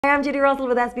Hi, I'm Judy Russell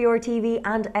with SBR TV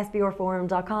and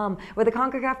SBRforum.com with the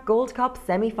CONCACAF Gold Cup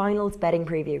semi-finals betting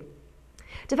preview.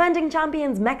 Defending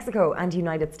champions Mexico and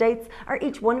United States are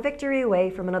each one victory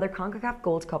away from another CONCACAF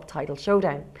Gold Cup title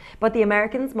showdown, but the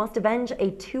Americans must avenge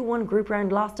a 2-1 group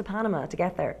round loss to Panama to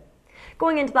get there.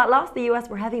 Going into that loss, the US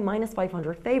were heavy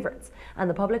 -500 favourites and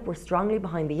the public were strongly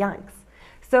behind the Yanks.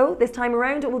 So this time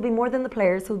around it will be more than the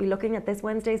players who will be looking at this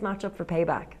Wednesday's matchup for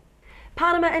payback.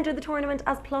 Panama entered the tournament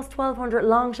as plus 1,200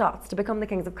 long shots to become the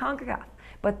Kings of CONCACAF,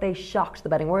 but they shocked the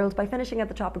betting world by finishing at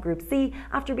the top of Group C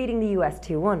after beating the US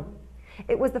 2-1.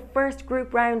 It was the first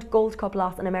group round Gold Cup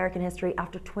loss in American history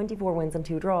after 24 wins and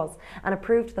 2 draws, and it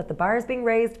proved that the bar is being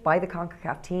raised by the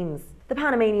CONCACAF teams. The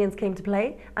Panamanians came to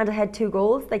play, and ahead 2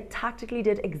 goals, they tactically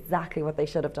did exactly what they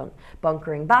should have done,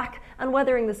 bunkering back and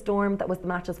weathering the storm that was the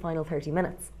match's final 30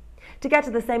 minutes. To get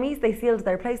to the semis, they sealed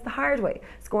their place the hard way,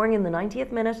 scoring in the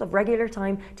 90th minute of regular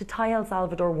time to tie El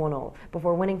Salvador 1-0,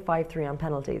 before winning 5-3 on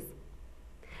penalties.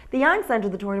 The Yanks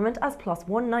entered the tournament as plus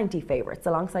 190 favourites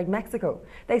alongside Mexico.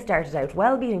 They started out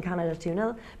well, beating Canada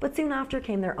 2-0, but soon after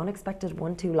came their unexpected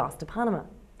 1-2 loss to Panama.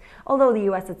 Although the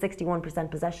US had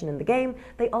 61% possession in the game,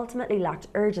 they ultimately lacked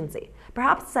urgency,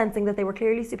 perhaps sensing that they were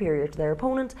clearly superior to their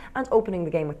opponent and opening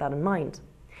the game with that in mind.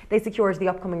 They secured the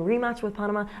upcoming rematch with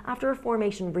Panama after a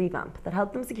formation revamp that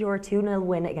helped them secure a 2-0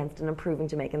 win against an improving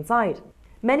Jamaican side.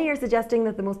 Many are suggesting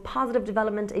that the most positive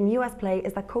development in US play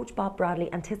is that coach Bob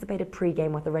Bradley anticipated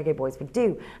pre-game what the Reggae Boyz would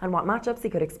do and what matchups he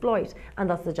could exploit, and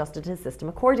thus adjusted his system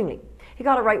accordingly. He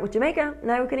got it right with Jamaica,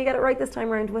 now can he get it right this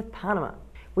time around with Panama?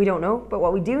 We don't know, but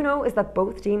what we do know is that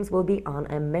both teams will be on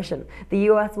a mission. The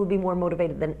US will be more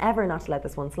motivated than ever not to let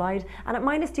this one slide, and at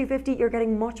 -250 you're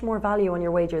getting much more value on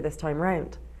your wager this time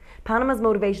round. Panama's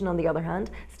motivation, on the other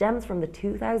hand, stems from the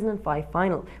 2005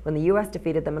 final, when the US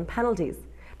defeated them in penalties.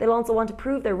 They'll also want to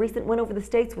prove their recent win over the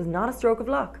States was not a stroke of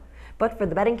luck. But for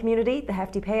the betting community, the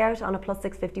hefty payout on a plus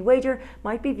 650 wager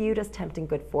might be viewed as tempting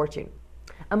good fortune.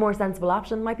 A more sensible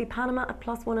option might be Panama at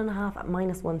plus 1.5 at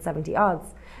 -170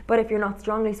 odds. But if you're not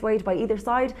strongly swayed by either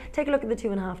side, take a look at the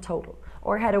 2.5 total,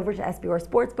 or head over to SBR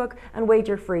Sportsbook and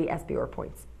wager free SBR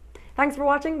points. Thanks for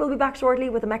watching. We'll be back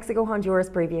shortly with a Mexico-Honduras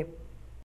preview.